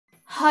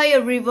Hi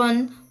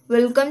everyone,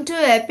 welcome to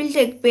Apple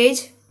Tech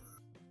page.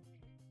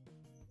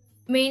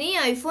 Many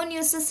iPhone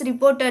users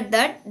reported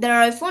that their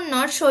iPhone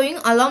not showing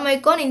alarm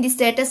icon in the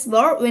status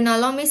bar when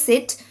alarm is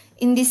set.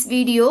 In this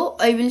video,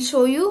 I will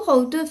show you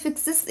how to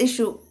fix this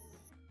issue.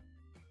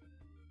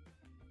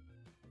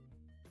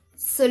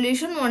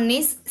 Solution 1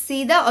 is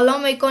see the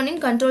alarm icon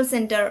in control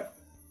center.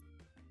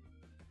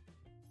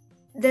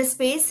 The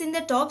space in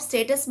the top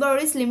status bar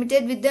is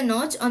limited with the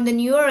notch on the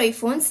newer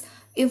iPhones.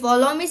 If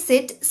alarm is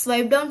set,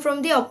 swipe down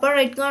from the upper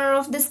right corner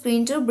of the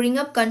screen to bring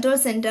up control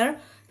center.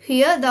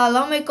 Here the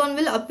alarm icon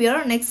will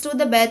appear next to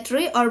the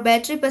battery or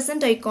battery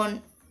percent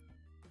icon.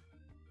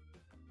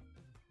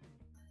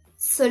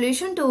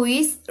 Solution 2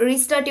 is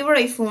restart your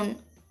iPhone.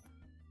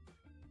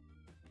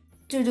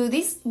 To do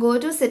this, go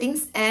to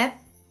Settings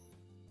app.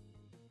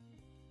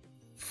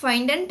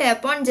 Find and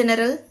tap on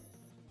General.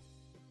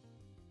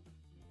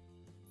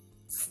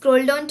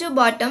 Scroll down to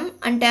bottom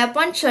and tap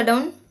on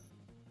Shutdown.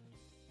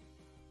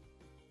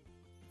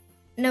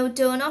 Now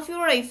turn off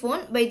your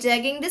iPhone by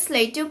dragging the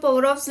slide to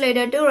power off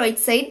slider to right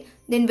side,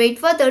 then wait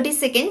for 30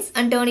 seconds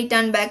and turn it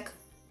on back.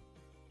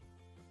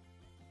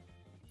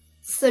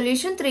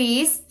 Solution 3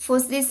 is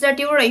force restart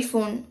your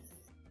iPhone.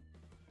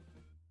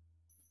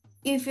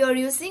 If you are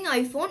using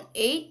iPhone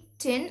 8,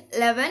 10,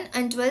 11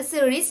 and 12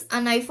 series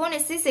and iPhone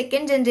SE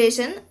second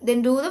generation,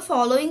 then do the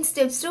following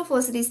steps to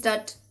force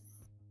restart.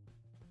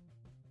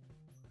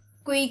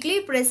 Quickly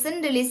press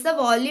and release the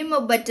volume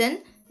up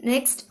button.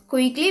 Next,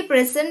 quickly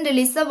press and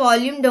release the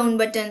volume down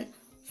button.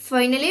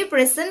 Finally,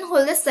 press and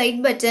hold the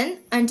side button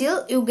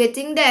until you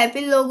getting the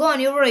Apple logo on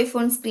your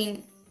iPhone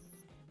screen.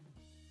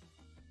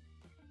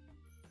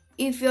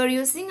 If you are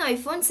using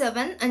iPhone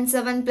 7 and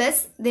 7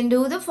 Plus, then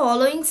do the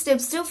following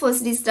steps to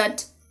force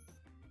restart.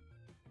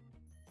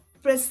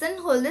 Press and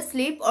hold the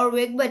sleep or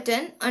wake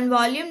button and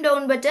volume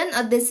down button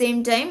at the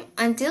same time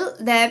until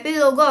the Apple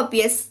logo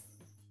appears.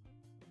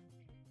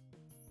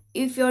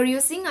 If you are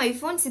using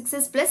iPhone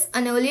 6s Plus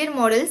and earlier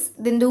models,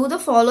 then do the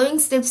following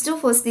steps to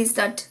force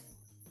restart.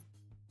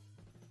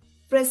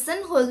 Press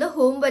and hold the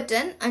home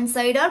button and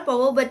side or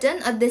power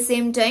button at the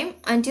same time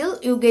until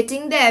you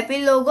getting the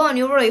Apple logo on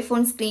your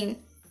iPhone screen.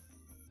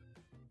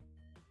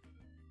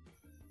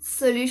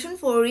 Solution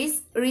 4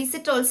 is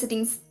reset all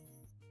settings.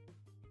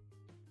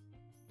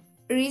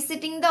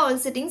 Resetting the all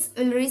settings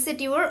will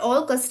reset your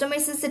all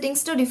customized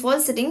settings to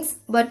default settings,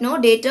 but no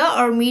data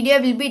or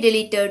media will be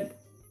deleted.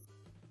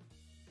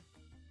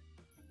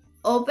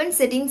 Open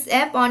Settings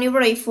app on your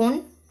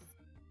iPhone.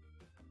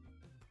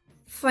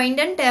 Find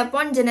and tap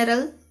on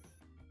General.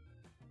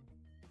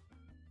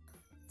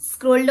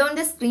 Scroll down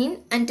the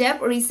screen and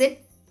tap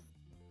Reset.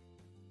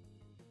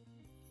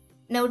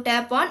 Now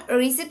tap on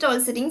Reset all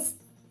settings.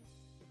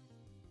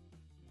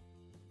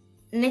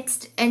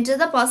 Next, enter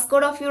the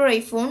passcode of your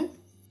iPhone.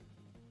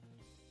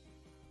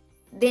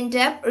 Then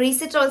tap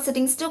Reset all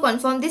settings to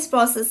confirm this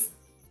process.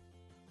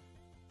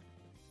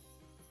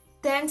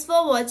 Thanks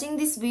for watching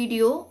this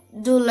video.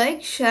 Do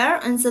like, share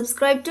and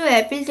subscribe to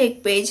Apple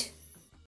Tech page.